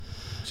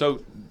So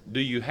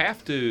do you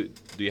have to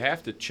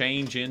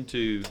change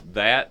into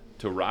that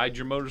to ride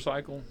your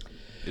motorcycle?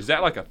 Is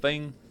that like a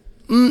thing?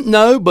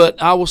 No, but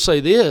I will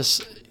say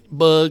this: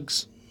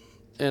 bugs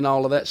and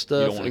all of that stuff.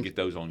 You don't want to get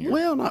those on your.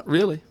 Well, not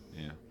really.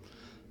 Yeah.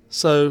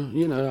 So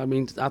I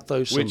mean, I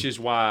throw some. Which is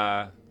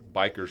why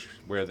bikers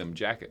wear them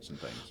jackets and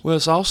things. Well,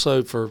 it's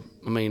also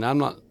I'm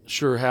not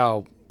sure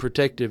how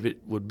protective it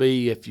would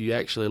be if you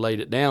actually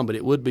laid it down, but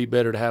it would be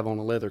better to have on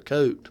a leather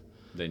coat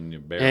Than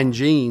your bare and arms.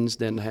 jeans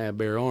than to have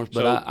bare arms.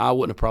 But So, I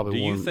wouldn't have probably do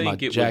you worn think my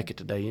it jacket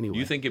would- today anyway. Do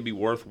you think it'd be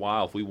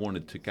worthwhile if we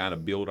wanted to kind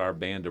of build our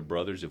band of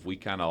brothers, if we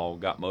kind of all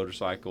got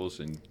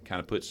motorcycles and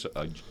kind of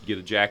get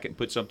a jacket and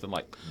put something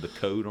like the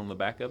code on the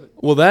back of it?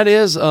 Well,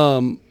 that's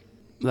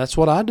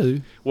what I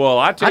do. Well,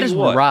 I tell you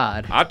what.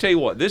 ride. I tell you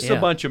what. This is a Yeah.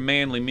 bunch of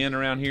manly men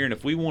around here, and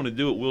if we want to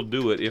do it, we'll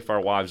do it if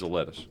our wives will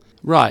let us.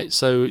 Right.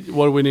 So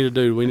what do we need to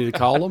do? Do we need to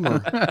call them?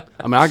 Or,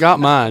 I mean, I got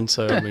mine.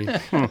 So I mean, your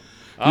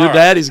right.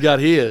 daddy's got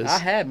his. I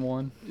had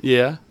one.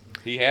 Yeah.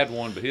 He had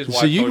one, but his wife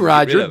So you told can him to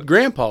ride get rid your of it.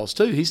 grandpa's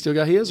too. He still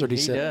got his, or did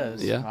He say?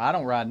 does. Yeah. I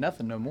don't ride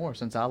nothing no more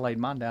since I laid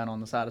mine down on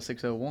the side of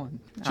 601.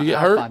 Did you get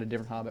I hurt? find a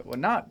different hobby. Well,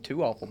 not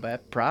too awful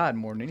bad. Pride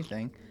more than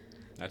anything.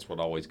 That's what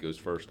always goes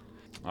first.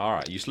 All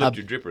right, you slipped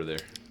your dripper there.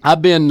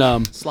 I've been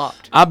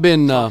Slopped. I've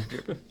been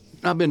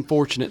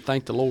fortunate,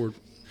 thank the Lord,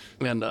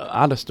 and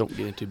I just don't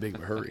get in too big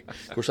of a hurry.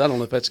 Of course, I don't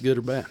know if that's good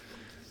or bad.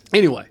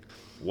 Anyway,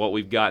 What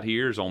we've got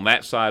here is on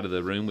that side of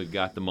the room, we've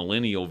got the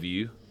millennial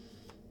view.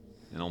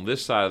 And on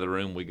this side of the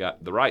room, we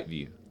got the right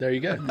view. there you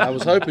go. I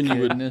was hoping you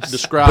would Goodness.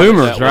 describe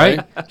Boomers, it that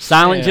way. right?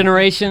 Silent Yeah.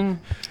 generation,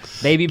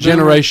 baby boomers.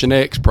 Generation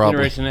X, probably.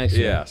 Generation X.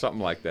 Yeah, something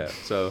like that.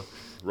 So,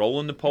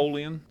 Rollin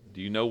Napoleon.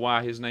 Do you know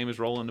why his name is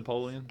Rollin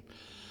Napoleon?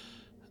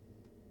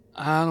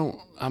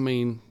 I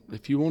mean,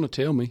 if you want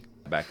to tell me.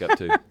 Back up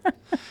to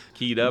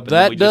keyed up. And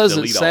then we That just doesn't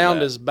delete all sound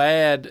that. as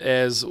bad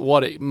as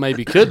what it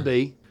maybe could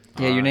be.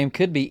 Yeah, your name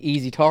could be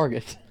Easy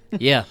Target.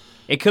 Yeah.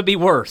 It could be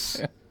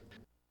worse.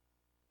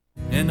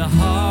 In the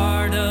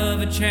heart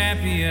of a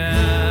champion,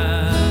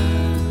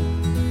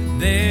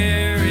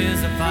 there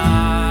is a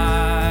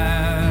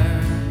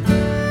fire,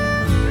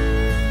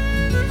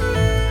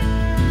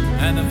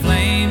 and the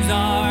flames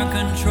are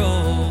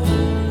controlled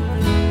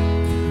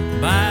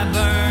by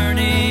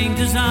burning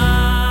desire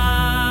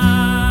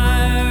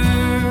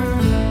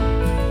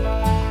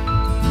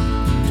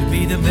to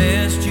be the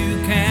best you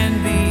can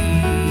be,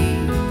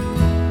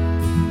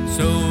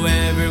 so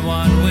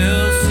everyone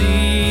will see.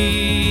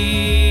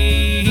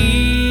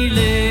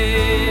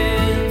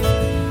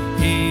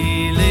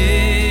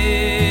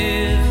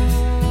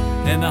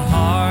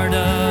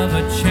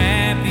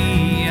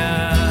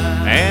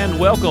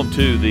 Welcome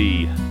to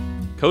the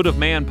Code of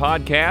Man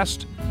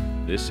podcast.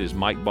 This is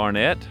Mike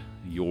Barnett,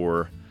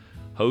 your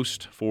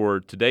host for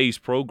today's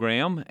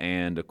program,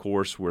 and of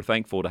course we're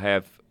thankful to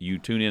have you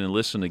tune in and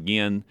listen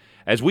again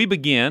as we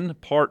begin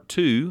part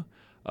 2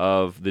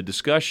 of the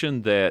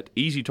discussion that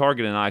Easy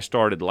Target and I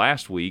started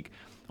last week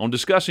on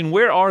discussing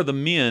where are the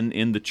men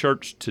in the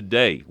church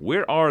today?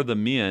 Where are the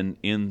men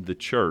in the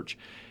church?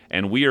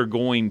 And we are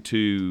going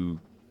to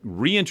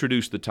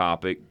reintroduce the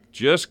topic,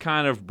 just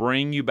kind of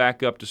bring you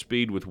back up to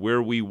speed with where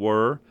we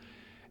were,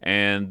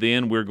 and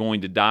then we're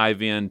going to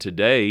dive in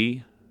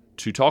today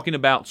to talking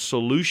about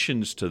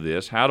solutions to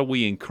this. How do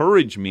we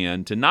encourage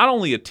men to not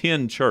only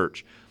attend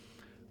church,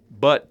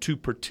 but to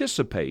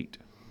participate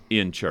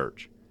in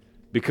church?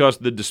 Because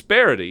the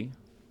disparity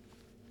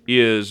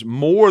is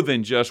more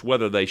than just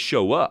whether they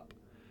show up,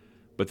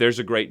 but there's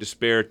a great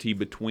disparity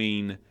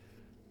between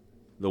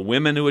the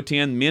women who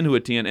attend, men who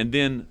attend, and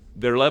then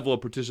their level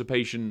of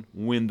participation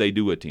when they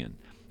do attend.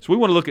 So we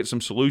want to look at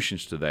some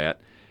solutions to that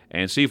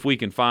and see if we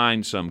can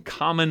find some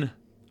common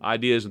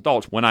ideas and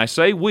thoughts. When I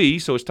say we,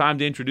 so it's time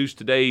to introduce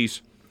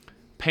today's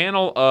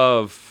panel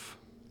of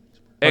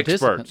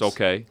experts,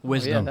 okay?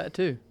 Wisdom. Yeah, that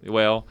too.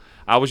 Well,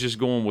 I was just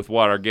going with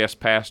what our guest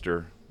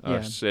pastor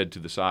Yeah. said to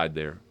the side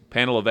there.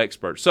 Panel of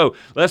experts. So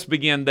let's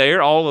begin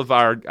there. All of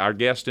our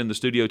guests in the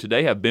studio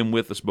today have been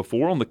with us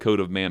before on the Code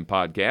of Man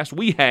podcast.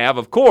 We have,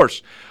 of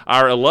course,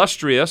 our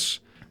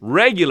illustrious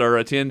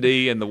regular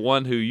attendee and the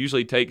one who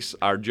usually takes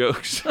our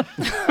jokes.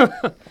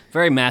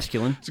 Very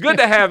masculine. It's good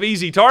to have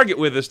Easy Target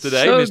with us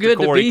today, So Mr. good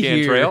to Corey be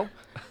here. Cantrell.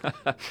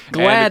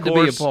 Glad And, to of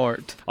be a course,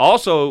 part.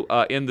 Also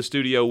in the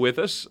studio with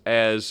us,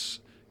 as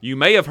you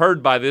may have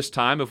heard by this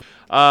time,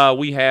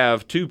 we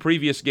have 2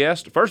 previous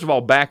guests. First of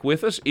all, back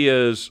with us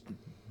is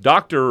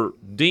Dr.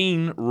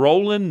 Dean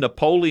Rollin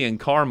Napoleon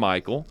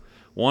Carmichael,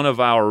 one of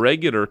our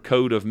regular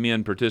Code of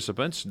Men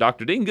participants.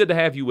 Dr. Dean, good to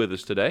have you with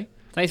us today.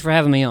 Thanks for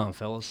having me on,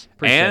 fellas.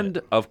 Appreciate And,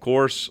 it. of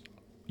course,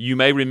 you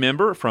may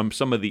remember from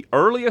some of the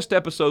earliest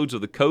episodes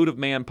of the Code of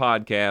Man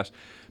podcast,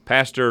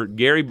 Pastor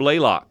Gary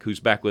Blalock, who's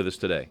back with us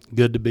today.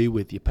 Good to be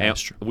with you, And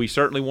Pastor. we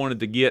certainly wanted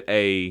to get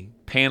a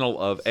panel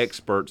of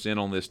experts in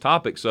on this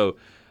topic. So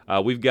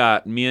we've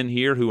got men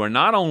here who are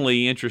not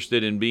only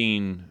interested in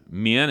being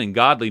men and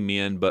godly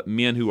men, but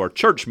men who are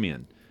church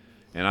men.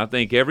 And I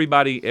think every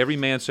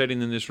man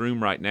sitting in this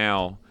room right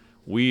now,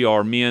 we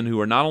are men who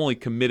are not only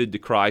committed to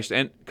Christ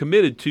and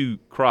committed to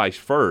Christ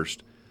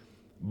first,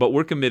 but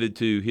we're committed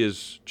to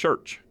his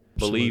church.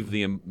 Believe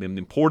the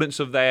importance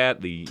of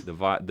that, the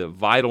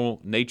vital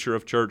nature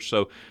of church.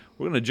 So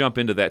we're going to jump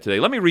into that today.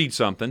 Let me read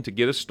something to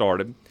get us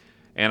started.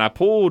 And I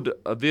pulled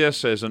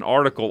this as an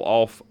article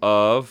off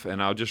of,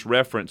 and I'll just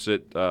reference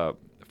it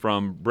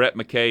from Brett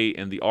McKay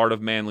and the Art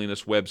of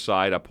Manliness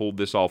website. I pulled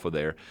this off of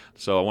there,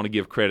 so I want to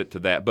give credit to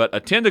that. But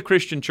attend a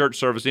Christian church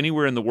service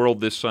anywhere in the world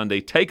this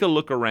Sunday. Take a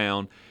look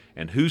around,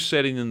 and who's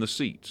sitting in the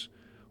seats?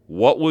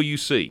 What will you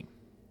see?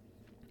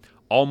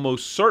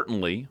 Almost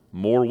certainly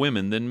more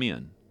women than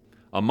men.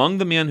 Among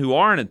the men who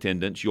are in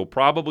attendance, you'll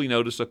probably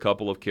notice a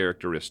couple of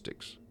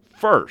characteristics.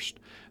 First,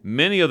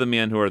 many of the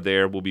men who are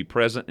there will be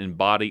present in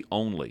body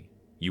only.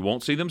 You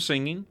won't see them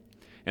singing,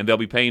 and they'll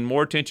be paying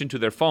more attention to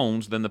their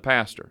phones than the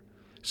pastor.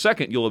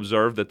 Second, you'll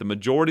observe that the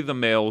majority of the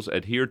males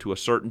adhere to a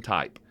certain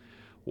type: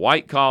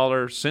 white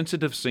collar,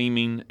 sensitive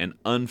seeming, and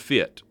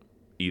unfit,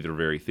 either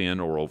very thin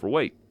or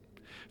overweight.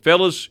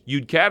 Fellas,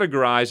 you'd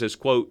categorize as,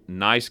 quote,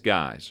 nice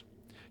guys.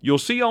 You'll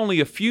see only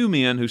a few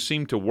men who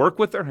seem to work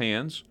with their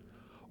hands,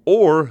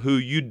 or who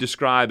you'd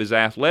describe as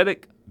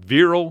athletic,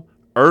 virile,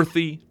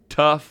 earthy,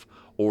 tough,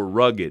 or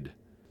rugged.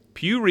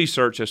 Pew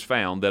Research has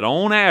found that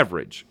on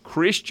average,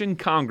 Christian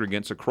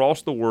congregants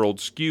across the world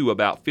skew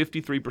about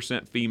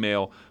 53%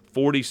 female,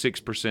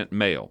 46%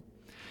 male.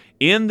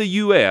 In the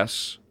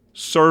U.S.,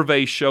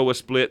 surveys show a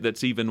split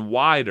that's even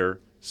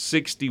wider,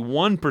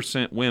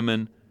 61%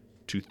 women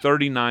to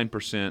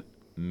 39%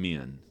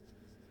 men.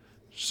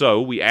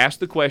 So we asked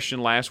the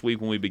question last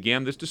week when we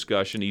began this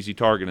discussion, Easy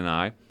Target and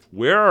I,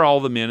 where are all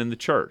the men in the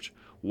church?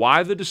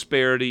 Why the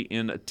disparity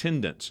in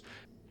attendance?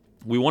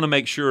 We want to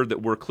make sure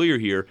that we're clear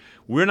here.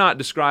 We're not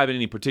describing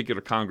any particular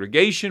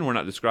congregation. We're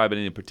not describing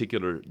any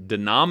particular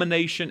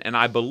denomination. And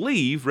I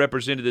believe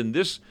represented in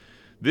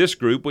this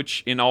group,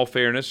 which in all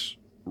fairness,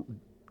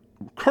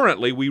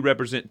 currently we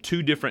represent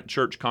two different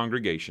church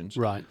congregations.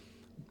 Right.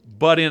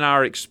 But in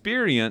our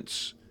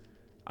experience,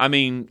 I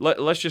mean,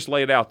 let's just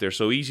lay it out there.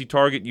 So Easy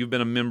Target, you've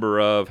been a member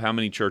of how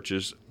many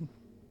churches?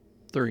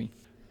 3.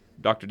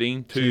 Dr.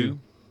 Dean, 2.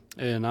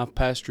 And I've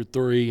pastored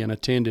 3 and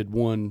attended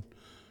one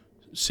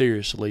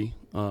seriously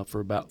for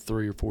about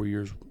 3 or 4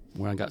 years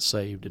when I got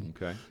saved, and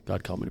okay.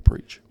 God called me to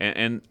preach.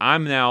 And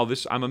I'm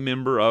a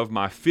member of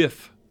my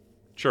 5th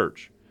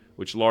church,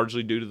 which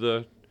largely due to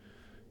the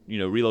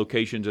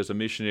relocations as a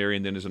missionary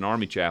and then as an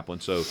Army chaplain.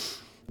 So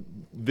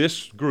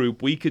this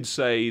group, we could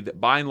say that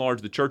by and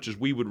large the churches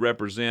we would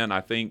represent,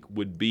 I think,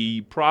 would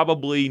be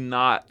probably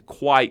not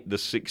quite the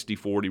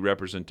 60-40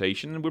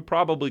 representation, and we're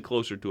probably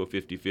closer to a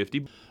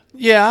 50-50.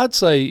 Yeah, I'd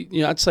say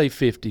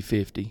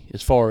 50-50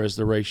 as far as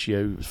the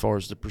ratio, as far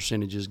as the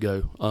percentages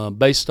go,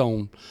 based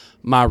on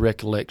my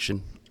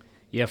recollection.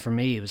 Yeah, for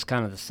me it was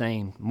kind of the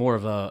same, more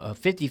of a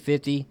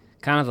 50-50,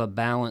 kind of a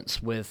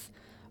balance with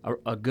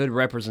a good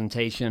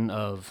representation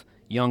of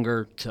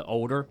younger to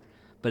older.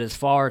 But as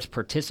far as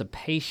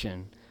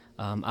participation,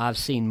 I've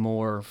seen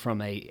more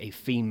from a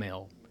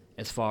female,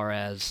 as far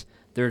as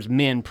there's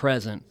men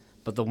present,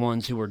 but the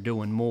ones who are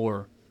doing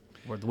more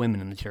were the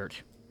women in the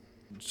church.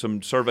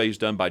 Some surveys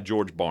done by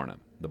George Barna,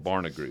 the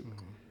Barna Group.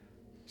 Mm-hmm.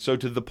 So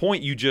to the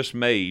point you just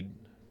made,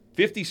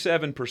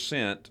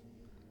 57%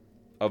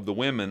 of the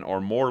women are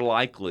more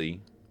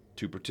likely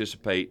to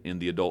participate in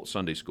the adult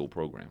Sunday school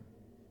program.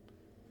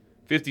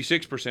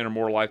 56% are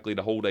more likely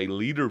to hold a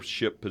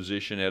leadership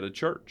position at a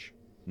church,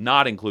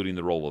 not including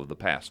the role of the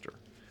pastor.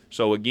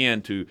 So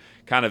again, to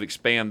kind of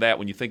expand that,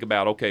 when you think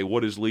about, okay,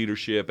 what is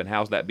leadership and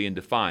how's that being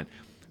defined?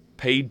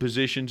 Paid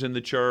positions in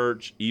the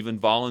church, even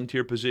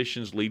volunteer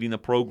positions, leading a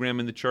program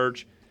in the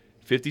church,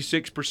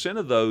 56%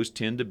 of those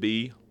tend to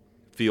be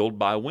filled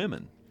by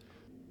women.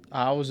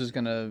 I was just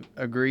going to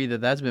agree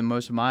that that's been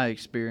most of my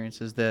experience,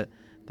 is that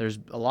there's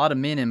a lot of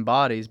men in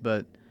bodies,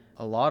 but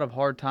a lot of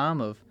hard time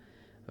of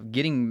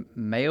getting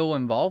male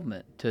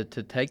involvement to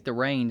take the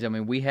reins. I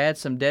mean, we had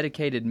some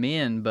dedicated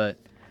men, but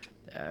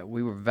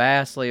we were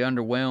vastly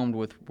underwhelmed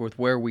with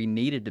where we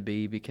needed to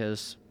be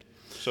because...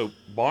 So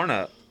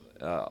Barna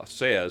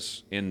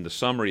says in the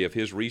summary of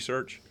his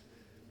research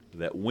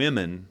that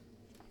women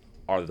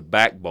are the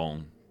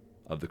backbone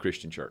of the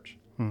Christian church.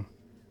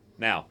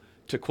 Now,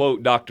 to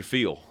quote Dr.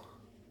 Phil,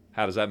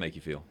 how does that make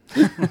you feel?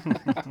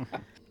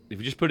 If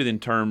you just put it in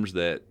terms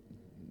that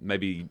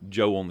maybe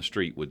Joe on the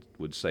street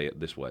would say it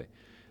this way.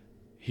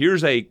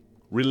 Here's a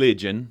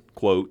religion,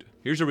 quote,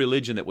 here's a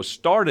religion that was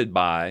started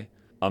by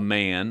a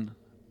man,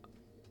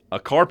 a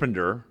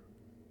carpenter,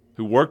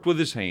 who worked with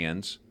his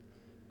hands,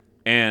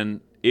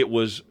 and it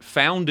was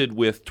founded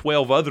with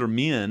 12 other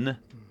men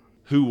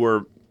who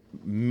were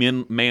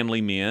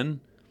manly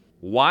men.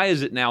 Why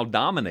is it now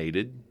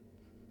dominated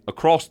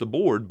across the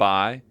board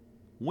by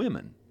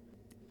women?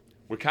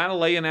 We're kind of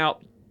laying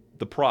out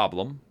the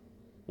problem.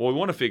 What we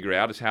want to figure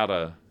out is how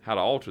to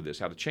alter this,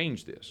 how to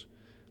change this.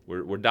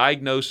 We're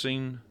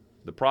diagnosing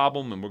the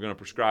problem, and we're going to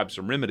prescribe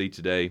some remedy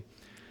today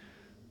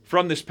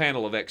from this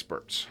panel of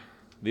experts.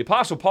 The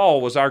Apostle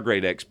Paul was our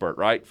great expert,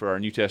 right, for our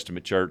New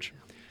Testament church.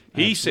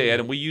 He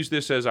said, and we use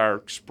this as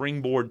our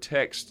springboard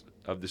text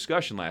of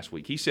discussion last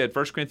week. He said,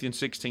 1 Corinthians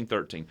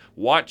 16:13,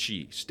 "Watch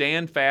ye,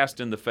 stand fast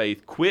in the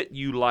faith, quit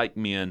you like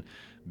men,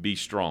 be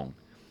strong."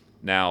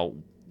 Now,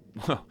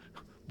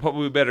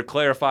 probably we better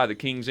clarify the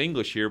King's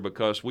English here,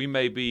 because we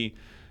may be,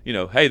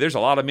 hey, there's a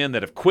lot of men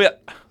that have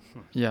quit.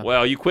 Yeah.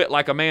 Well, you quit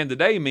like a man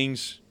today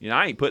means,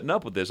 I ain't putting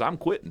up with this. I'm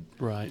quitting.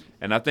 Right.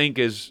 And I think,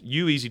 as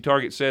you, Easy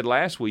Target, said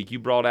last week, you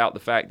brought out the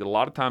fact that a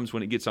lot of times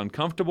when it gets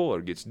uncomfortable or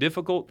it gets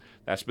difficult,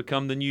 that's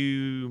become the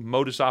new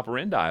modus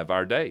operandi of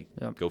our day.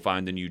 Yep. Go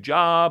find a new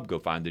job, go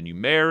find a new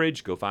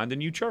marriage, go find a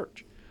new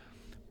church.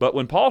 But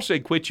when Paul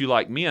said quit you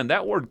like men,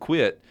 that word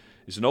quit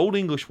is an Old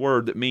English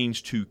word that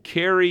means to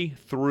carry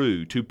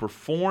through, to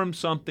perform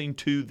something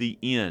to the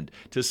end,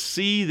 to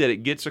see that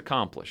it gets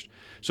accomplished.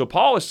 So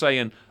Paul is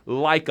saying,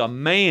 like a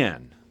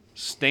man,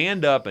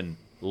 stand up and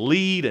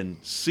lead and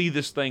see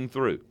this thing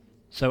through.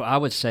 So I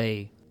would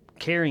say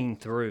carrying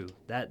through,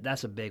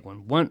 that's a big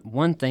one.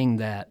 One thing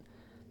that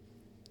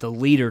the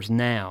leaders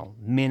now,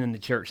 men in the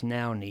church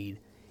now, need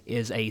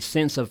is a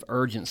sense of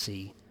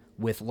urgency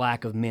with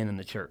lack of men in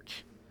the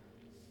church.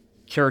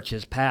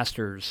 Churches,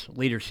 pastors,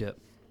 leadership.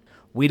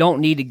 We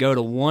don't need to go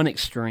to one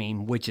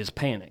extreme, which is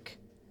panic.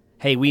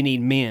 Hey, we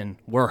need men.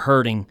 We're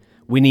hurting.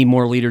 We need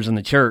more leaders in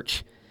the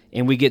church.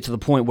 And we get to the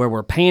point where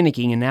we're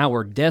panicking, and now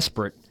we're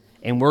desperate,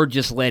 and we're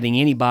just letting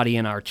anybody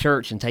in our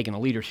church and taking a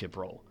leadership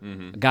role.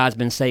 Mm-hmm. A guy's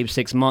been saved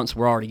 6 months,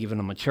 we're already giving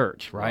him a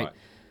church, right?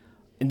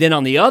 And then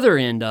on the other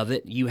end of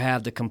it, you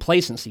have the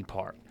complacency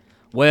part.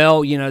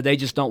 Well, they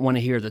just don't want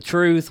to hear the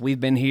truth. We've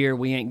been here.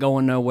 We ain't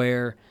going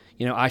nowhere.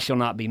 I shall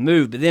not be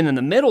moved. But then in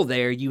the middle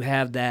there, you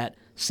have that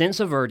sense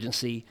of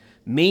urgency,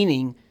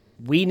 meaning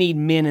we need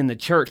men in the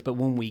church, but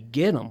when we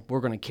get them, we're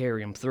going to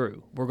carry them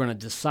through. We're going to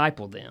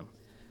disciple them.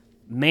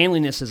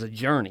 Manliness is a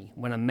journey.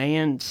 When a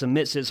man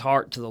submits his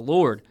heart to the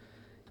Lord,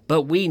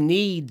 but we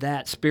need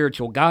that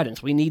spiritual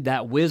guidance. We need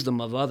that wisdom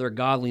of other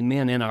godly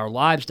men in our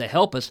lives to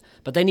help us,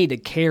 but they need to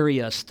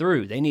carry us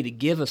through. They need to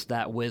give us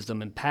that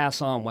wisdom and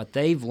pass on what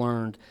they've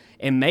learned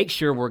and make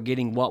sure we're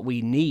getting what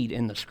we need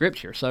in the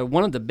Scripture. So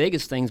one of the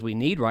biggest things we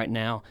need right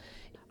now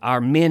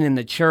are men in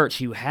the church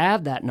who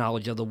have that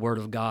knowledge of the Word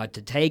of God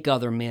to take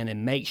other men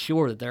and make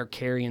sure that they're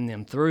carrying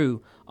them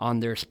through on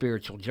their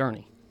spiritual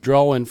journey.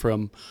 Drawing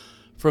from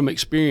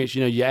experience,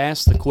 you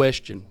ask the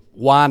question,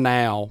 why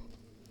now?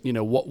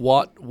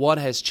 What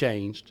has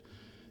changed?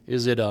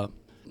 Is it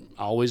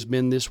always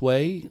been this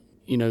way?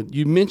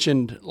 You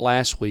mentioned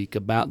last week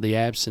about the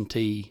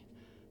absentee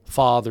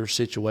father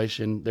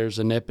situation. There's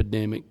an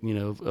epidemic,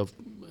 of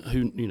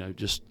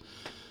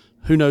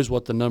who knows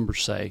what the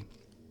numbers say.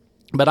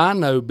 But I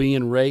know,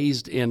 being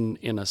raised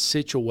in a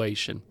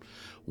situation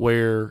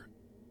where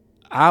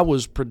I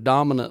was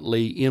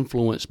predominantly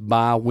influenced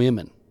by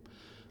women.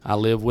 I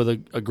lived with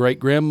a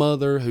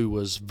great-grandmother who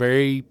was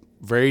very,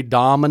 very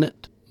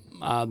dominant.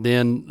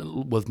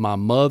 Then with my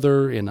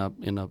mother in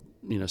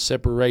a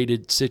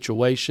separated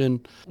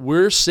situation.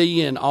 We're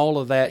seeing all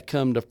of that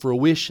come to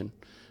fruition.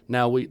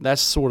 Now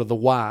that's sort of the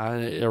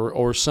why,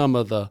 or some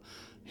of the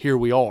here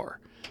we are.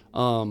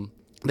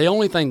 The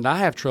only thing that I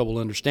have trouble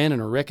understanding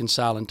or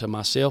reconciling to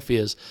myself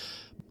is,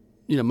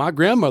 my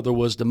grandmother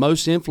was the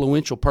most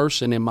influential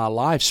person in my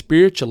life,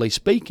 spiritually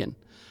speaking.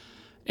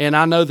 And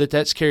I know that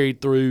that's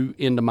carried through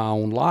into my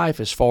own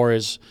life as far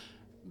as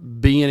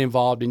being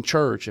involved in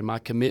church and my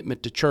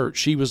commitment to church.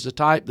 She was the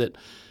type that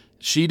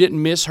she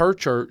didn't miss her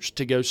church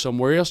to go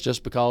somewhere else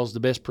just because the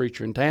best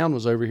preacher in town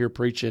was over here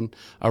preaching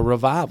a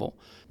revival.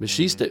 But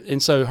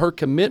and so her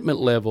commitment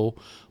level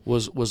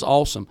was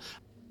awesome.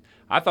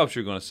 I thought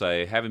you were going to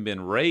say, having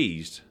been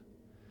raised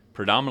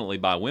predominantly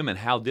by women,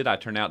 how did I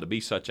turn out to be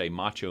such a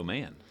macho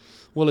man?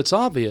 Well, it's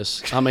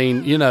obvious. I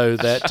mean,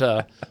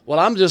 that. Well,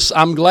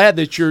 I'm glad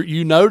that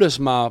you notice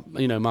my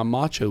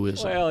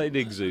machoism. Well, it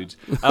exudes.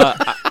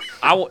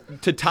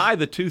 To tie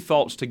the two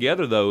thoughts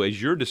together, though,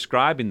 as you're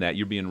describing that,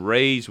 you're being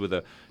raised with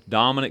a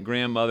dominant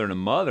grandmother and a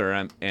mother,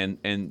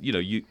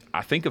 and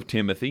I think of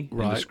Timothy in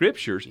the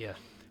Scriptures. Yeah.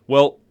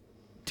 Well,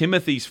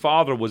 Timothy's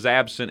father was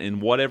absent in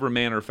whatever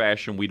manner or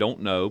fashion we don't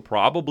know,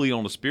 probably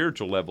on a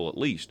spiritual level at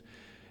least,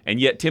 and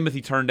yet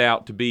Timothy turned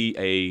out to be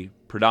a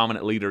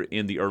predominant leader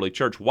in the early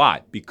church.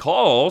 Why?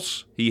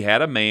 Because he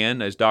had a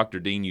man, as Dr.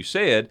 Dean, you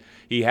said,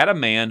 he had a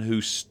man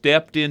who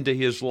stepped into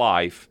his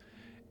life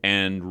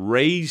and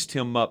raised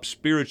him up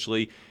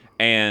spiritually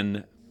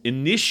and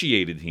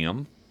initiated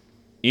him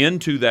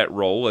into that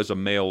role as a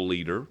male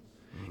leader,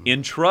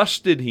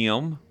 entrusted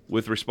him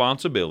with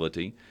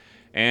responsibility,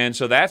 and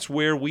so that's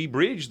where we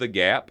bridge the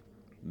gap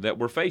that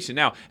we're facing.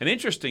 Now, an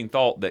interesting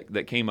thought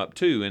that came up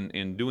too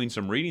in doing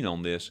some reading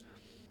on this,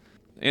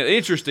 an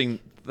interesting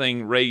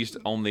thing raised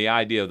on the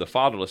idea of the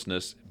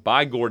fatherlessness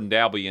by Gordon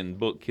Dalby in the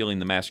book Killing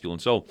the Masculine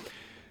Soul.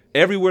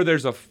 Everywhere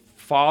there's a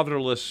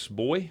fatherless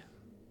boy,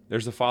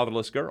 there's a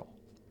fatherless girl.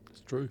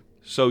 It's true.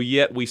 So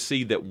yet we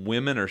see that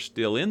women are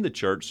still in the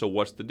church, so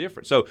what's the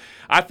difference? So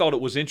I thought it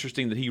was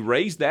interesting that he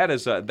raised that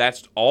as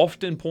that's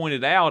often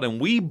pointed out,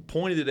 and we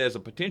pointed it as a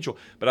potential.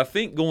 But I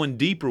think going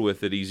deeper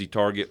with it, Easy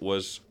Target,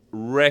 was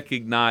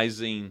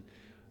recognizing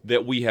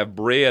that we have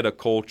bred a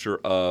culture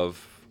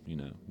of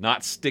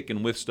not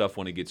sticking with stuff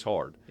when it gets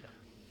hard. Yeah.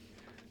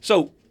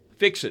 So,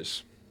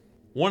 fixes.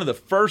 One of the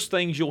first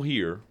things you'll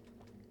hear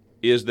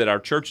is that our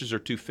churches are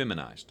too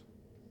feminized.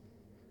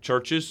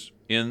 Churches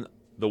in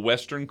the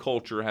Western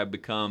culture have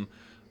become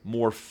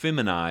more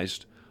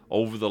feminized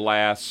over the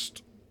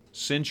last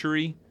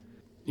century.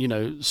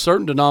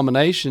 Certain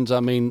denominations,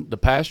 the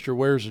pastor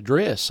wears a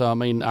dress. So,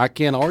 I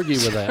can't argue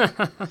with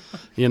that.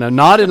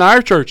 Not in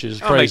our churches,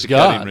 praise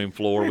God. Cutting room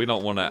floor. We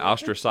don't want to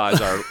ostracize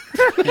our...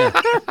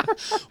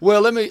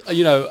 Well, let me,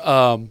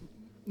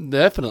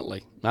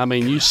 definitely.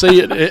 You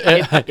see it.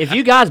 If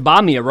you guys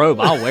buy me a robe,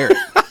 I'll wear it.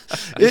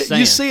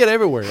 You see it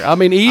everywhere.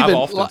 Even I've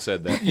often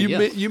said that.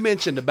 You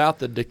mentioned about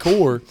the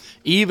decor,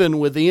 even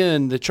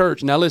within the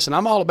church. Now, listen,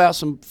 I'm all about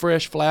some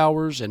fresh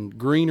flowers and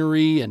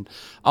greenery and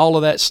all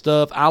of that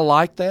stuff. I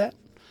like that.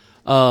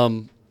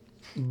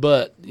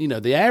 But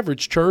the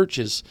average church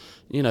is,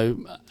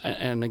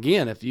 and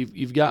again, if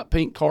you've got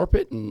pink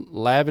carpet and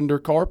lavender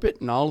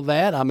carpet and all of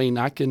that,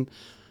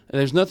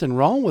 there's nothing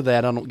wrong with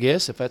that. I don't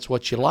guess if that's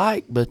what you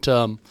like, but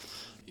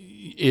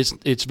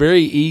it's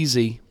very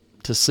easy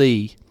to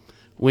see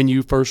when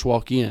you first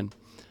walk in.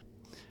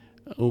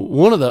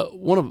 One of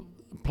the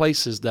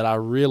places that I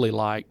really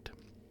liked,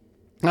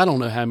 I don't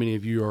know how many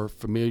of you are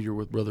familiar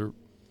with Brother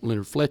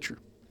Leonard Fletcher.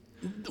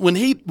 When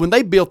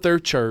they built their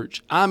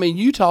church,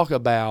 you talk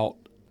about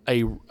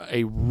a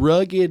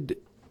rugged,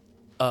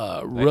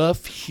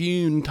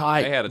 rough-hewn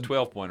type. They had a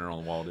 12-pointer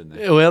on the wall, didn't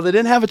they? Well, they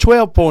didn't have a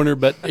 12-pointer,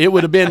 but it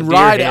would have been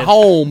right at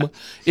home.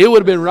 It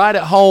would have been right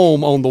at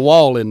home on the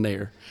wall in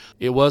there.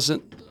 It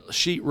wasn't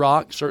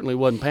sheetrock, certainly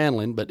wasn't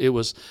paneling, but it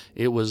was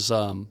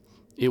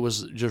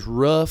just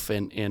rough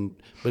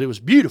but it was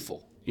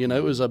beautiful.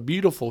 It was a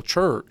beautiful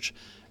church,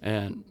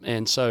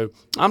 and so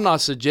I'm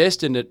not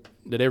suggesting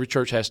that every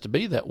church has to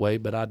be that way,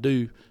 but I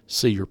do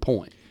see your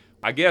point.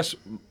 I guess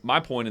my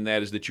point in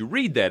that is that you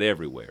read that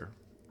everywhere,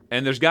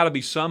 and there's got to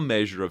be some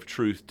measure of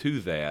truth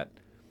to that.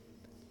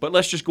 But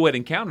let's just go ahead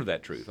and counter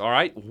that truth. All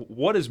right,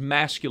 what does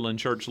masculine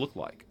church look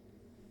like?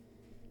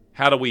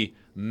 How do we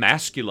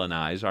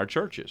masculinize our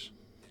churches?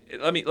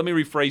 Let me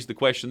rephrase the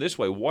question this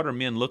way: what are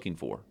men looking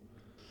for?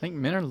 I think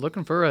men are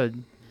looking for a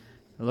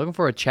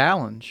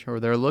challenge, or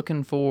they're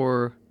looking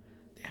for.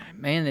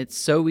 Man, it's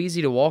so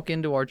easy to walk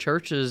into our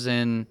churches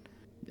and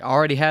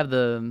already have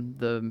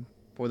the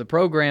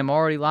program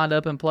already lined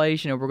up in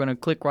place. We're going to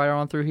click right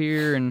on through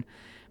here, and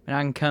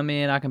I can come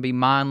in, I can be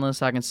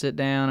mindless, I can sit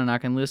down, and I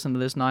can listen to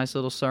this nice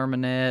little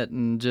sermonette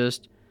and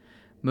just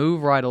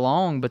move right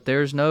along. But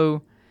there's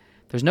no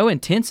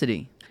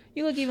intensity.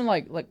 You look even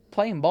like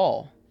playing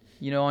ball.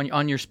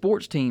 On your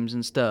sports teams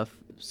and stuff.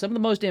 Some of the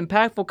most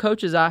impactful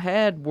coaches I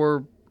had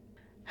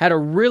had a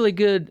really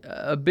good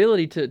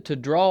ability to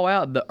draw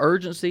out the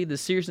urgency, the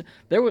seriousness.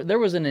 There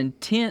was an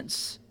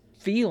intense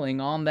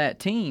feeling on that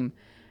team,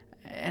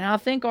 and I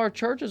think our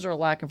churches are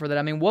lacking for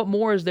that. What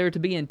more is there to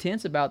be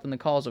intense about than the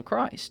cause of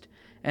Christ?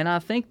 And I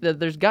think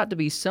that there's got to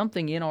be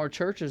something in our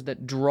churches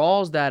that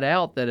draws that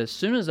out, that as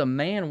soon as a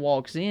man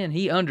walks in,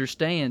 he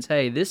understands,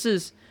 hey, this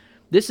is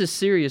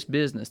serious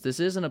business. This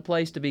isn't a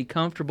place to be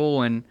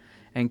comfortable and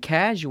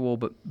casual,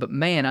 but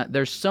man,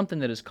 there's something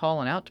that is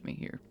calling out to me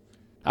here.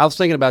 I was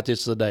thinking about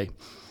this today.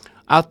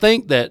 I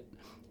think that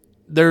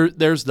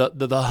there's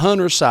the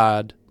hunter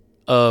side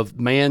of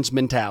man's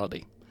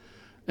mentality,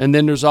 and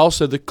then there's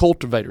also the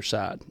cultivator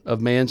side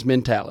of man's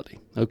mentality,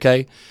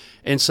 okay?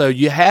 And so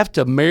you have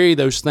to marry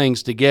those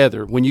things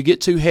together. When you get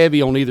too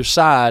heavy on either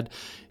side,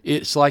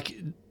 it's like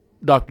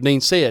Dr. Dean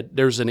said,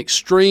 there's an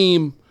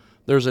extremist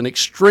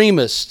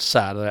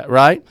side of that,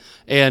 right?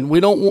 And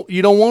you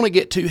don't want to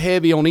get too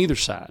heavy on either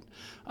side.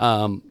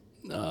 I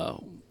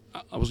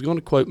was going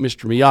to quote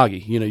Mr.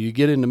 Miyagi. You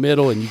get in the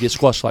middle and you get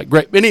squashed like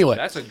grape. Anyway,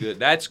 that's good.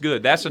 That's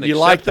an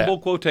you acceptable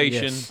like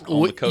quotation. Yes.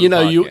 On the Code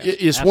podcast.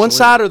 It's Absolutely. one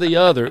side or the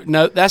other.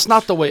 No, that's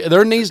not the way.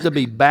 There needs to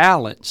be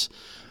balance.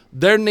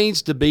 There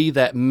needs to be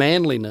that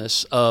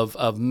manliness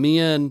of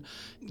men.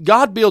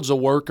 God builds a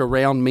work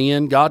around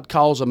men. God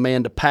calls a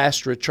man to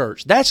pastor a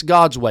church. That's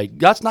God's way.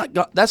 That's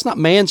not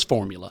man's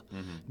formula.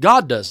 Mm-hmm.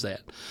 God does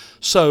that.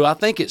 So I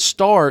think it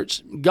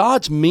starts,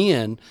 God's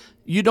men,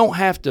 you don't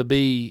have to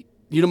be,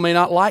 you may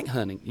not like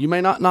hunting. You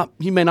may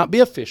not be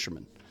a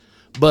fisherman.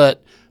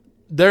 But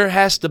there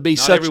has to be not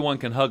such... everyone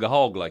can hug a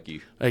hog like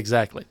you.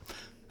 Exactly.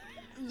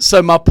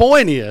 So my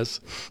point is...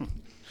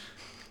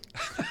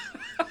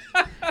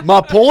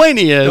 don't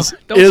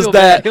feel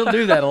bad. He'll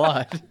do that a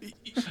lot.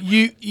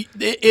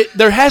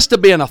 There has to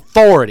be an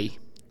authority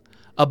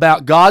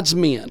about God's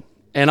men,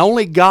 and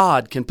only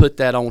God can put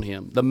that on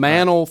him. The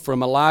mantle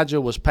from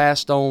Elijah was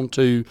passed on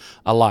to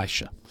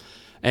Elisha,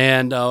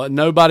 and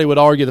nobody would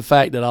argue the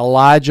fact that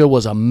Elijah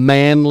was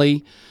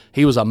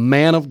he was a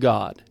man of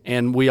God,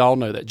 and we all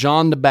know that.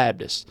 John the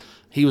Baptist,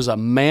 he was a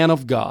man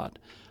of God.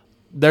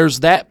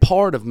 There's that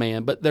part of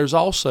man, but there's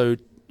also,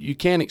 you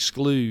can't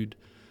exclude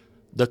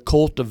the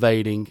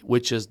cultivating,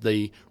 which is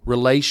the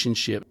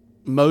relationship.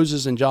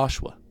 Moses and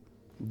Joshua,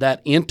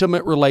 that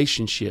intimate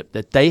relationship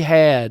that they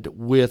had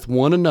with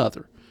one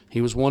another.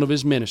 He was one of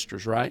his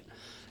ministers, right?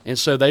 And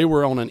so they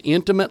were on an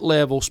intimate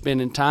level,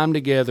 spending time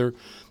together,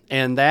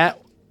 and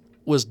that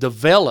was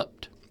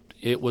developed.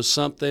 It was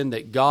something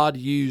that God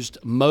used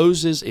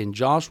Moses in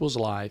Joshua's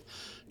life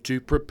to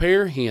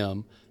prepare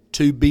him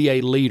to be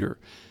a leader.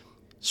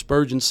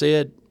 Spurgeon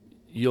said,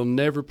 "You'll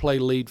never play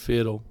lead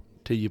fiddle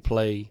till you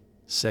play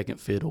second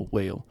fiddle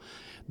well."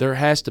 There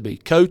has to be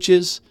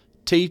coaches,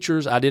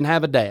 teachers. I didn't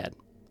have a dad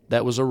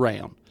that was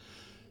around.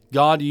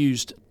 God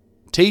used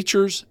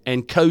teachers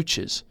and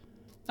coaches.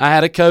 I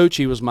had a coach.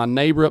 He was my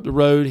neighbor up the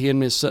road. He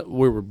and his son,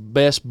 we were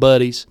best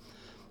buddies.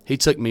 He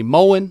took me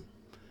mowing.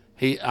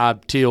 I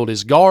tilled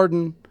his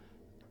garden.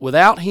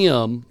 Without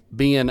him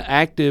being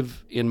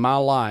active in my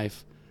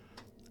life,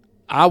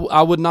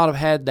 I would not have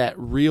had that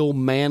real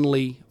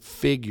manly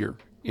figure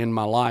in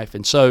my life.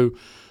 And so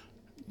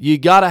you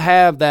got to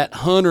have that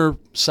hunter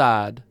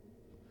side,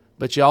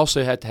 but you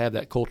also have to have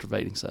that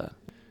cultivating side.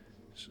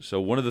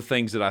 So one of the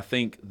things that I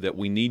think that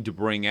we need to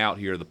bring out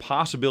here, the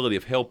possibility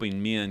of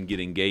helping men get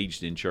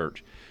engaged in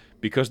church,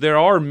 because there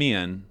are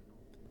men,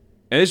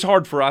 and it's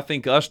hard for, I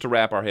think, us to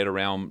wrap our head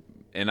around,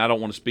 and I don't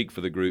want to speak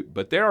for the group,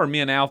 but there are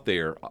men out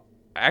there,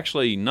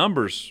 actually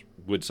numbers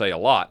would say a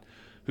lot,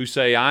 who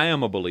say, I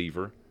am a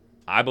believer,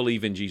 I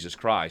believe in Jesus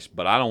Christ,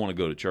 but I don't want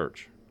to go to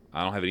church.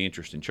 I don't have any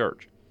interest in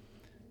church.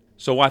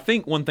 So I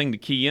think one thing to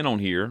key in on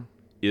here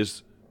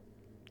is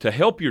to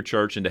help your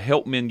church and to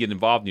help men get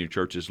involved in your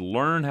church is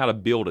learn how to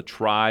build a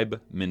tribe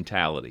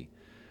mentality.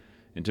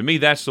 And to me,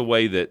 that's the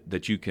way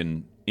that you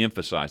can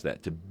emphasize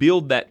that, to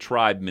build that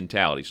tribe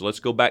mentality. So let's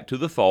go back to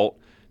the thought.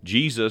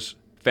 Jesus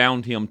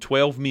found him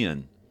 12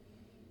 men,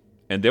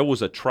 and there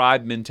was a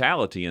tribe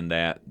mentality in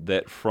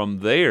that from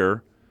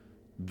there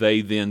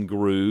they then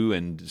grew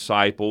and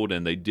discipled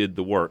and they did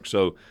the work.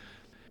 So,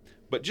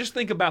 but just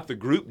think about the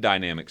group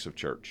dynamics of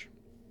church.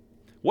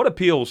 What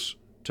appeals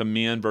to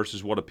men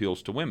versus what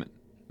appeals to women?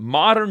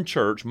 Modern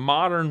church,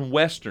 modern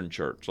Western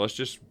church, let's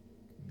just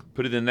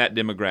put it in that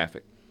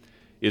demographic,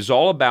 is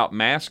all about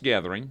mass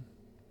gathering,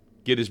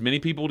 get as many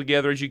people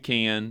together as you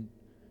can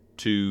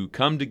to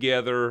come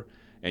together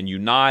and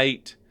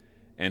unite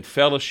and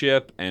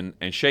fellowship and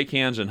shake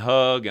hands and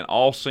hug and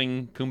all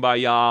sing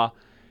Kumbaya.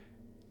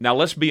 Now,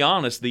 let's be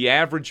honest, the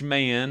average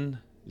man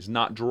is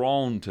not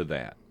drawn to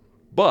that.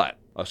 But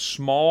a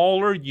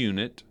smaller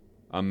unit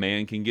a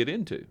man can get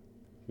into.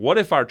 What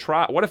if our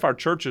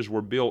churches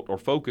were built or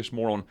focused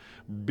more on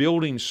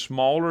building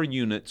smaller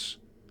units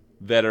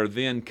that are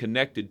then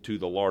connected to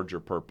the larger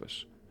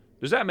purpose?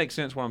 Does that make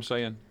sense what I'm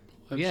saying?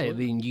 Yeah, I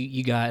mean,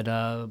 you got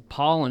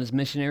Paul and his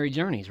missionary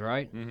journeys,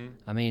 right? Mm-hmm.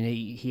 I mean,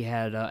 he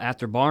had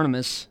after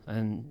Barnabas,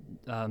 and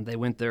they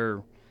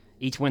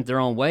each went their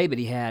own way, but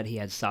he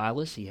had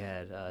Silas, he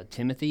had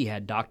Timothy, he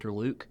had Dr.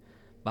 Luke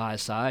by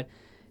his side,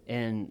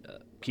 and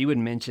you had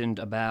mentioned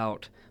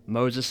about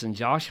Moses and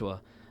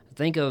Joshua.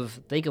 Think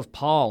of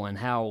Paul and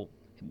how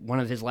one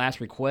of his last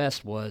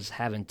requests was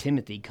having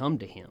Timothy come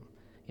to him.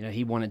 You know,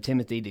 he wanted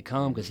Timothy to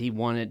come because he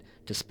wanted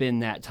to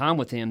spend that time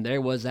with him.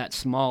 There was that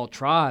small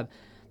tribe.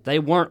 They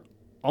weren't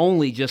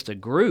only just a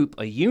group,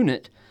 a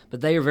unit,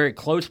 but they were very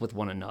close with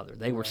one another.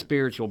 They were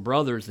spiritual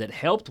brothers that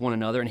helped one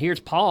another. And here's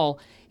Paul.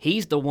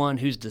 He's the one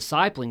who's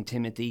discipling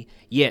Timothy,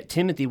 yet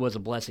Timothy was a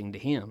blessing to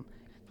him.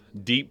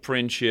 Deep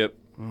friendship,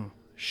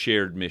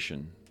 shared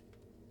mission,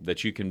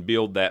 that you can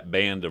build that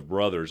band of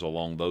brothers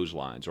along those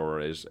lines, or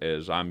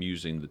as I'm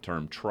using the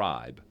term,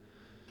 tribe.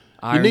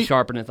 Iron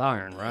sharpeneth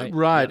iron, right?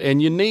 Right, Yep. and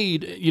you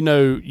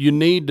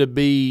need to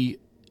be,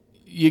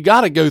 you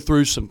got to go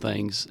through some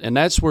things, and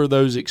that's where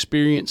those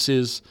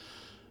experiences,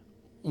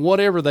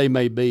 whatever they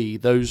may be,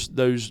 those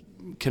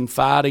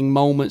confiding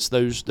moments,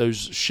 those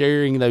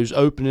sharing, those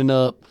opening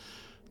up,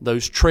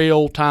 those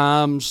trail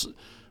times,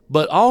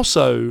 but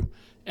also,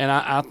 and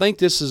I think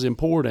this is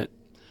important,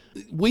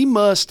 we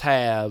must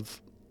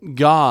have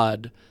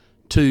God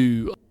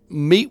to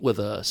meet with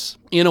us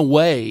in a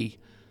way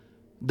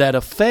that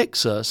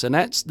affects us, and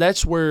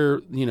that's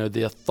where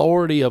the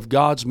authority of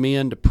God's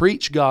men to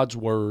preach God's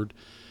word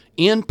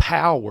in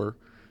power,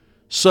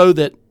 so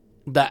that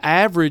the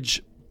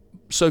average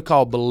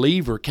so-called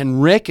believer can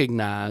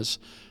recognize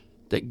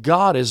that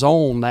God is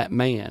on that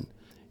man.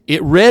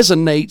 It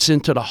resonates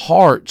into the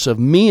hearts of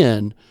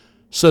men,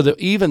 so that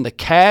even the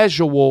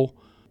casual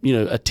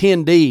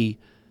attendee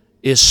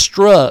is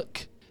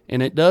struck,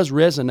 and it does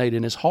resonate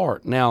in his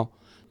heart. Now,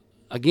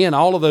 again,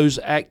 all of those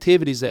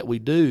activities that we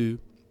do,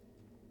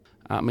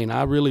 I mean,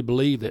 I really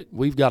believe that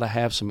we've got to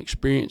have some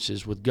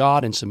experiences with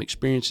God and some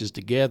experiences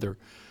together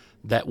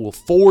that will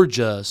forge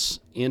us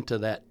into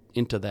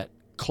that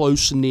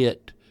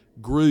close-knit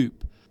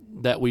group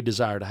that we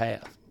desire to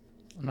have.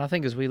 And I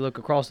think as we look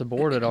across the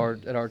board at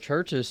our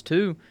churches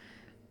too,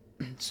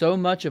 so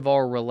much of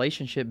our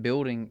relationship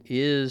building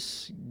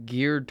is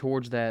geared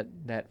towards that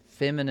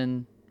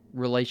feminine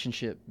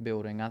relationship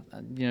building.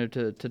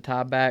 To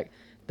tie back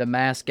the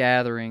mass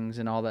gatherings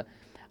and all that.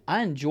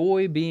 I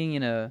enjoy being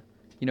in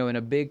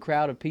a big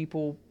crowd of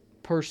people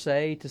per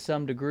se to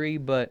some degree,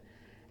 but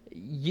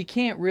you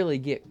can't really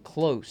get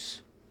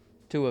close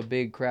to a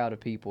big crowd of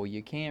people.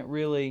 You can't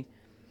really,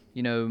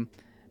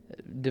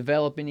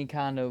 develop any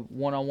kind of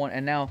one-on-one.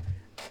 And now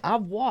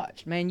I've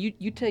watched, man,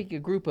 you take a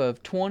group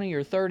of 20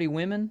 or 30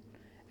 women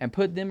and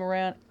put them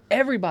around,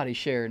 everybody's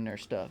sharing their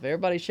stuff.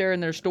 Everybody's sharing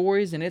their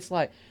stories, and it's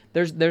like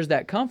there's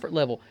that comfort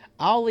level.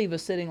 I'll leave a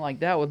sitting like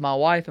that with my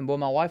wife, and boy,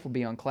 my wife will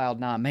be on cloud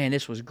nine. Man,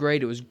 this was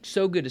great. It was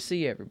so good to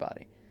see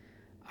everybody.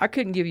 I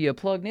couldn't give you a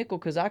plug nickel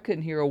because I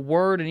couldn't hear a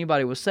word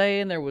anybody was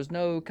saying. There was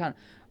no kind of,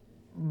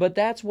 but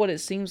that's what it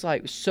seems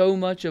like so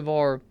much of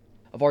our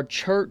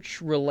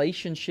church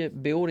relationship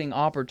building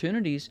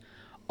opportunities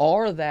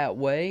are that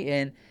way,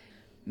 and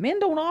men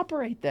don't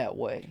operate that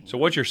way. So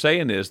what you're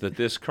saying is that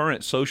this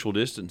current social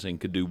distancing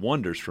could do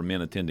wonders for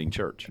men attending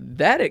church.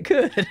 That it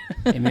could.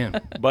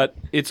 Amen. But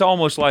it's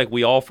almost like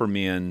we offer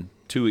men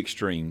two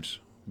extremes,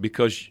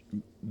 because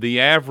the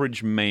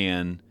average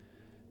man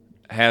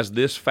has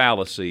this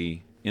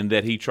fallacy in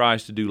that he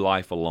tries to do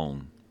life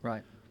alone.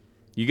 Right.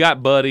 You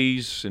got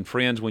buddies and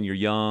friends when you're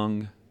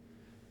young.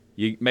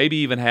 You maybe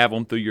even have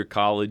them through your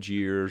college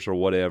years or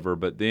whatever,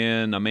 but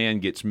then a man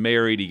gets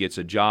married, he gets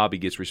a job, he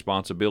gets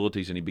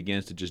responsibilities, and he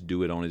begins to just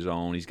do it on his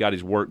own. He's got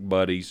his work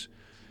buddies.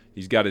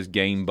 He's got his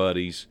game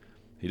buddies.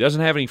 He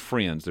doesn't have any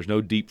friends. There's no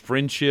deep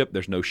friendship.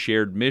 There's no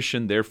shared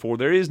mission. Therefore,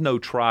 there is no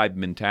tribe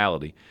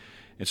mentality.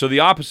 And so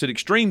the opposite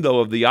extreme, though,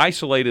 of the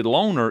isolated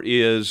loner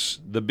is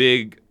the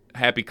big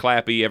happy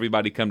clappy,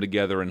 everybody come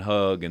together and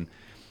hug.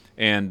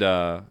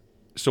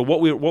 So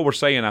what we're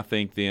saying, I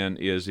think, then,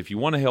 is if you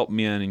want to help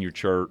men in your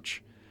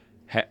church,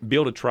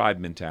 build a tribe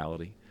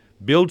mentality.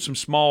 Build some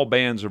small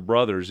bands of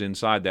brothers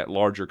inside that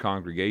larger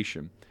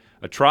congregation.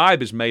 A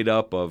tribe is made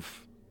up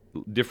of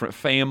different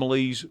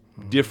families,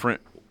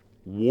 different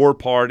war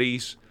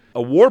parties.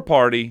 A war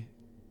party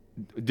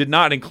did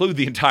not include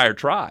the entire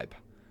tribe,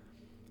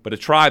 but a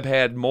tribe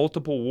had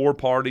multiple war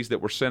parties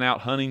that were sent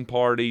out, hunting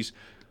parties,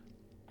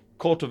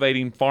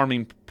 cultivating,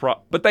 farming,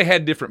 but they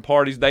had different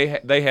parties. They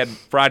had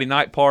Friday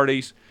night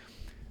parties,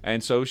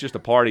 and so it's just a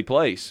party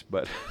place.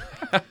 But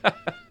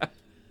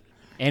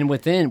and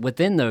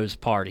within those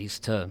parties,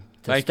 to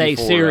Thank stay you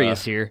for,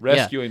 serious here,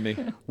 rescuing me.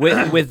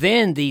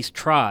 Within these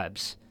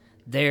tribes,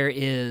 there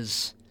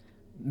is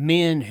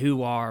men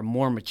who are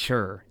more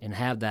mature and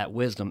have that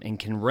wisdom and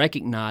can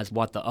recognize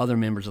what the other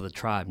members of the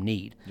tribe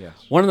need. Yes.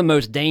 One of the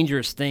most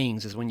dangerous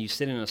things is when you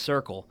sit in a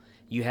circle.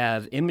 You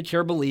have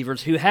immature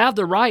believers who have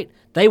the right,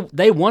 they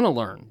want to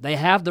learn. They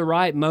have the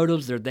right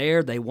motives. They're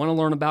there. They want to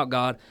learn about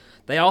God.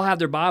 They all have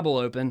their Bible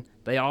open.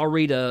 They all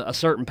read a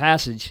certain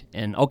passage,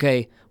 and,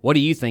 okay, what do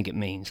you think it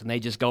means? And they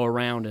just go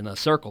around in a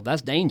circle.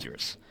 That's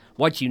dangerous.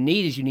 What you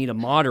need is a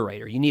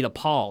moderator. You need a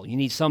Paul. You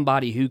need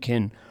somebody who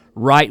can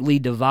rightly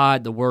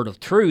divide the word of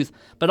truth,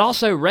 but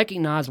also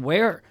recognize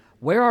where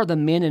are the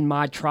men in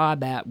my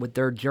tribe at with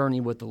their journey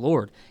with the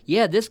Lord.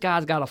 Yeah, this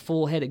guy's got a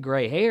full head of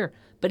gray hair,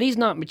 but he's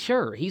not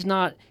mature. He's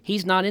not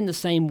in the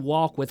same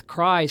walk with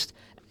Christ.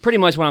 Pretty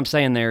much what I'm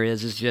saying there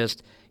is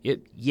just,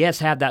 yes,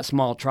 have that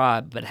small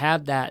tribe, but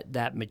have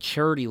that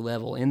maturity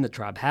level in the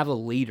tribe. Have a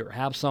leader.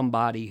 Have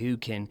somebody who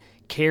can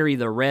carry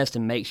the rest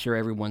and make sure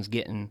everyone's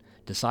getting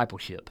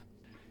discipleship.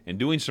 And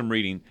doing some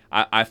reading,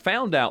 I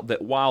found out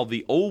that while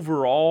the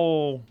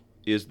overall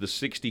is the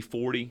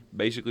 60-40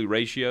 basically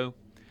ratio,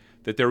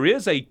 that there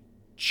is a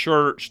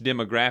church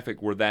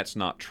demographic where that's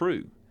not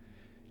true.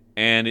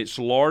 And it's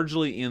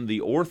largely in the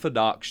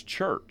Orthodox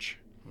Church.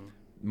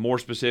 More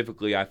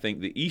specifically, I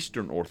think the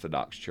Eastern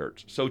Orthodox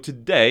Church. So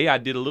today, I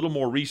did a little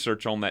more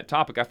research on that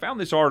topic. I found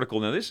this article.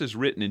 Now, this is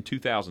written in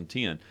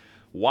 2010.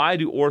 Why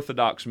do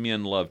Orthodox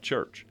men love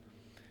church?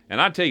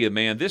 And I tell you,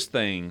 man, this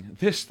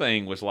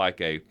thing was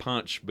like a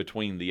punch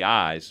between the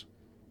eyes.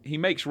 He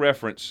makes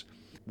reference,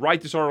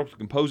 write this article,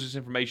 compose this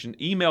information,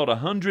 emailed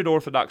 100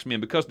 Orthodox men,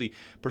 because the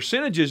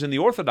percentages in the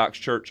Orthodox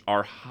Church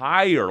are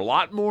higher. A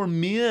lot more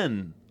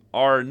men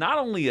are not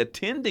only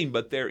attending,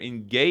 but they're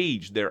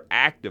engaged, they're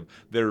active,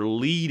 they're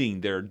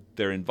leading,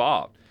 they're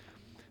involved.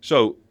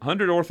 So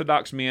 100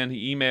 Orthodox men,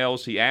 he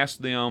emails, he asks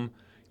them,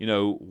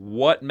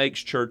 what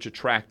makes church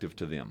attractive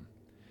to them?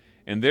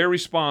 And their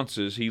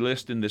responses he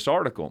lists in this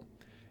article.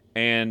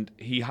 And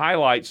he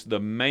highlights the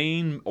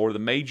main or the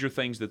major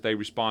things that they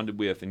responded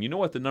with. And you know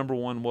what the number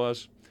one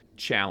was?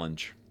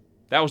 Challenge.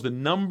 That was the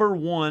number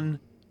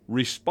one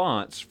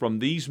response from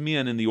these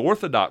men in the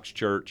Orthodox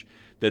Church,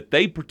 that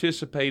they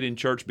participate in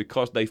church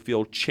because they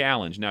feel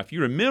challenged. Now, if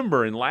you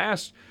remember in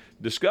last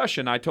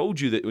discussion, I told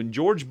you that when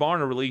George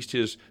Barna released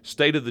his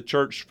State of the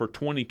Church for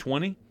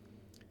 2020,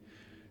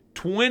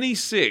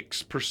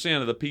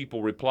 26% of the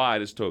people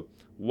replied as to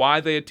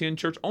why they attend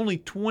church. Only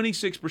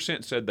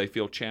 26% said they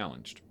feel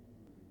challenged.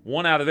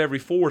 1 out of every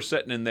 4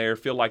 sitting in there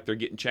feel like they're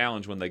getting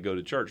challenged when they go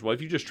to church. Well,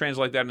 if you just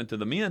translate that into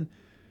the men,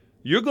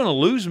 you're going to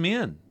lose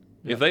men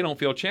if they don't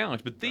feel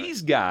challenged. But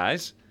these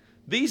guys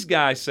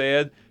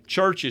said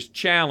church is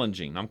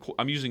challenging.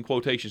 I'm using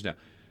quotations now.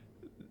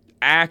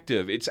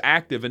 Active. It's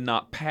active and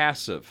not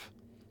passive.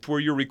 It's where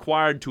you're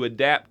required to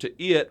adapt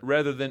to it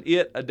rather than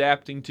it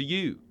adapting to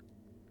you.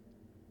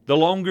 The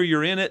longer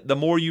you're in it, the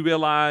more you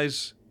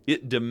realize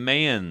it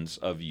demands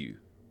of you.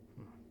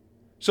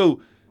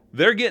 So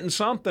They're getting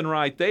something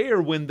right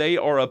there when they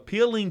are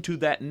appealing to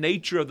that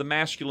nature of the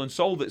masculine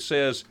soul that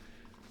says,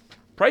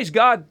 praise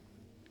God,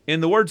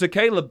 in the words of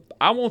Caleb,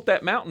 I want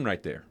that mountain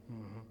right there.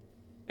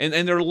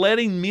 And they're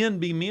letting men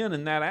be men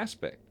in that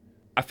aspect.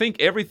 I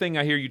think everything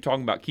I hear you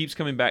talking about keeps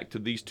coming back to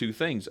these two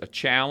things, a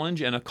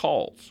challenge and a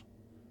cause.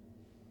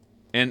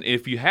 And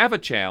if you have a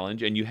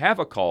challenge and you have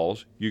a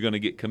cause, you're going to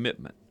get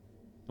commitment.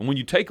 And when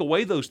you take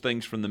away those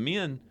things from the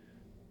men,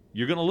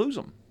 you're going to lose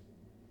them.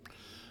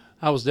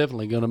 I was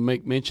definitely going to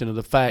make mention of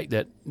the fact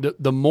that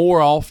the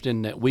more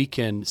often that we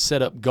can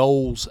set up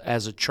goals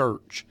as a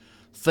church,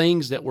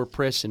 things that we're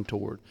pressing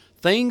toward,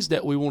 things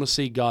that we want to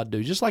see God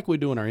do, just like we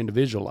do in our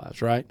individual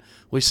lives, right?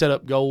 We set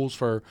up goals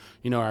for,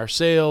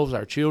 ourselves,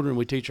 our children.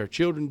 We teach our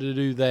children to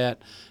do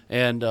that,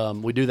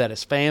 and we do that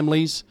as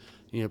families,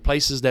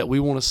 places that we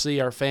want to see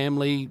our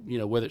family,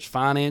 whether it's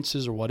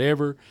finances or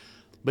whatever.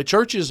 But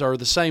churches are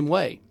the same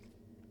way,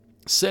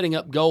 setting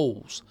up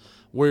goals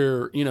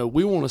where,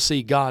 we want to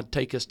see God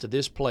take us to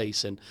this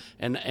place.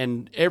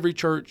 And every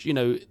church,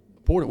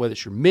 important, whether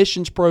it's your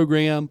missions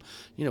program,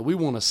 we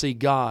want to see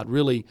God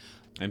really.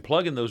 And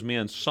plugging those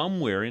men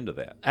somewhere into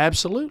that.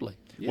 Absolutely.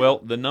 Yeah. Well,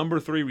 the number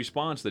 3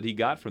 response that he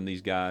got from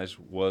these guys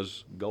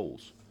was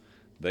goals.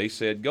 They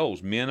said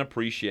goals. Men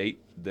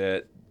appreciate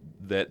that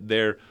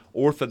their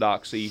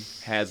orthodoxy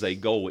has a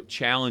goal. It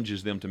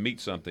challenges them to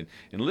meet something.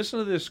 And listen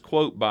to this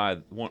quote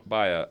by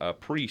a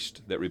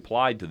priest that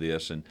replied to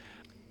this. And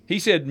he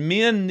said,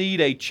 men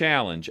need a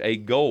challenge, a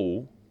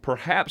goal,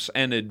 perhaps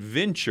an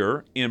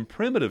adventure, in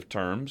primitive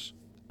terms,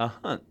 a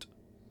hunt.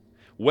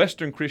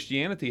 Western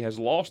Christianity has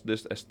lost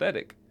this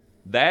aesthetic.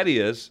 That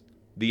is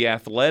the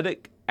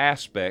athletic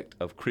aspect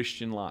of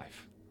Christian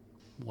life.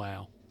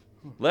 Wow.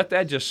 Let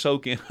that just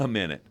soak in a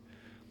minute.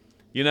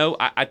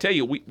 I tell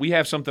you, we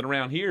have something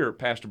around here,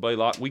 Pastor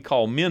Blalock, we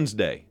call Men's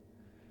Day.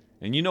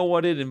 And you know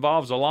what it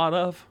involves a lot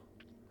of?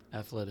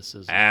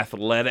 Athleticism.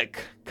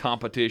 Athletic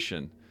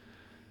competition.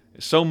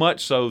 So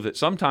much so that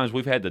sometimes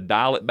we've had to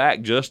dial it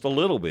back just a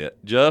little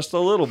bit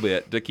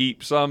to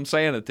keep some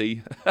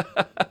sanity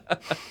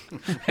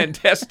and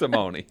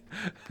testimony.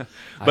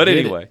 But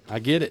anyway. I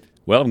get it.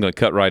 Well, I'm going to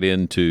cut right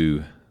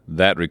into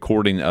that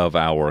recording of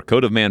our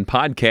Code of Man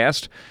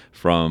podcast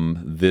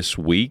from this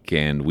week,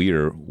 and we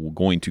are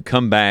going to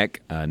come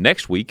back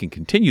next week and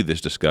continue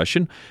this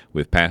discussion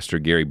with Pastor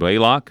Gary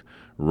Blalock,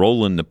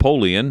 Rollin,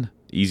 Napoleon,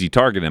 Easy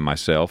Target, and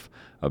myself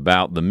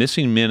about the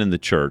missing men in the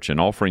church and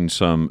offering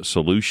some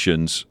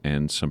solutions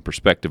and some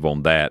perspective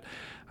on that.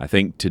 I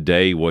think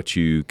today what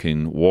you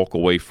can walk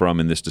away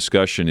from in this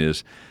discussion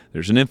is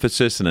there's an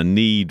emphasis and a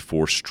need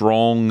for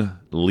strong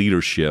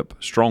leadership,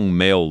 strong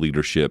male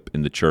leadership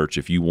in the church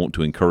if you want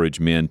to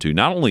encourage men to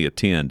not only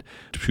attend,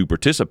 to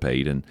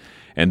participate. And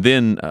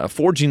then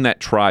forging that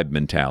tribe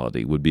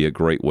mentality would be a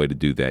great way to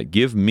do that.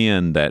 Give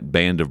men that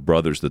band of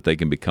brothers that they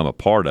can become a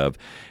part of.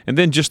 And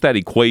then just that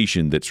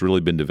equation that's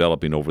really been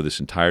developing over this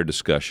entire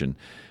discussion.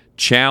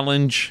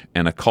 Challenge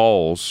and a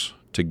cause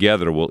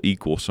together will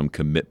equal some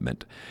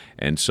commitment.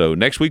 And so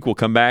next week we'll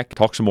come back,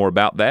 talk some more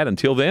about that.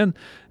 Until then,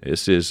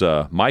 this is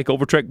Mike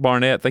Overtrek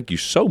Barnett. Thank you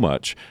so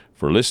much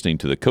for listening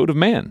to the Code of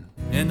Man.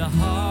 In the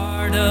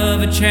heart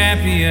of a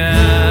champion,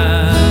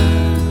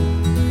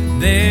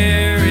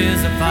 there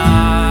is a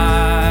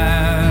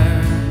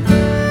fire,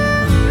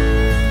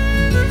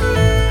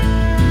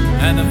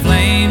 and the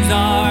flames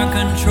are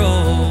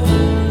controlled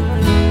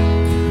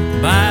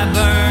by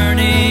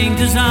burning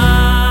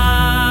desire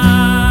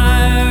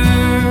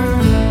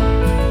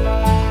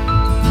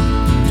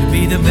to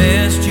be the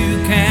best you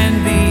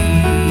can be,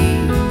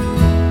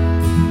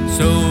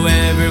 so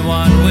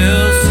everyone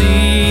will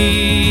see.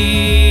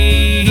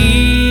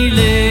 He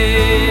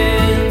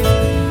lives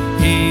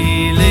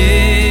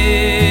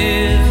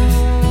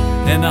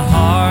in the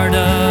heart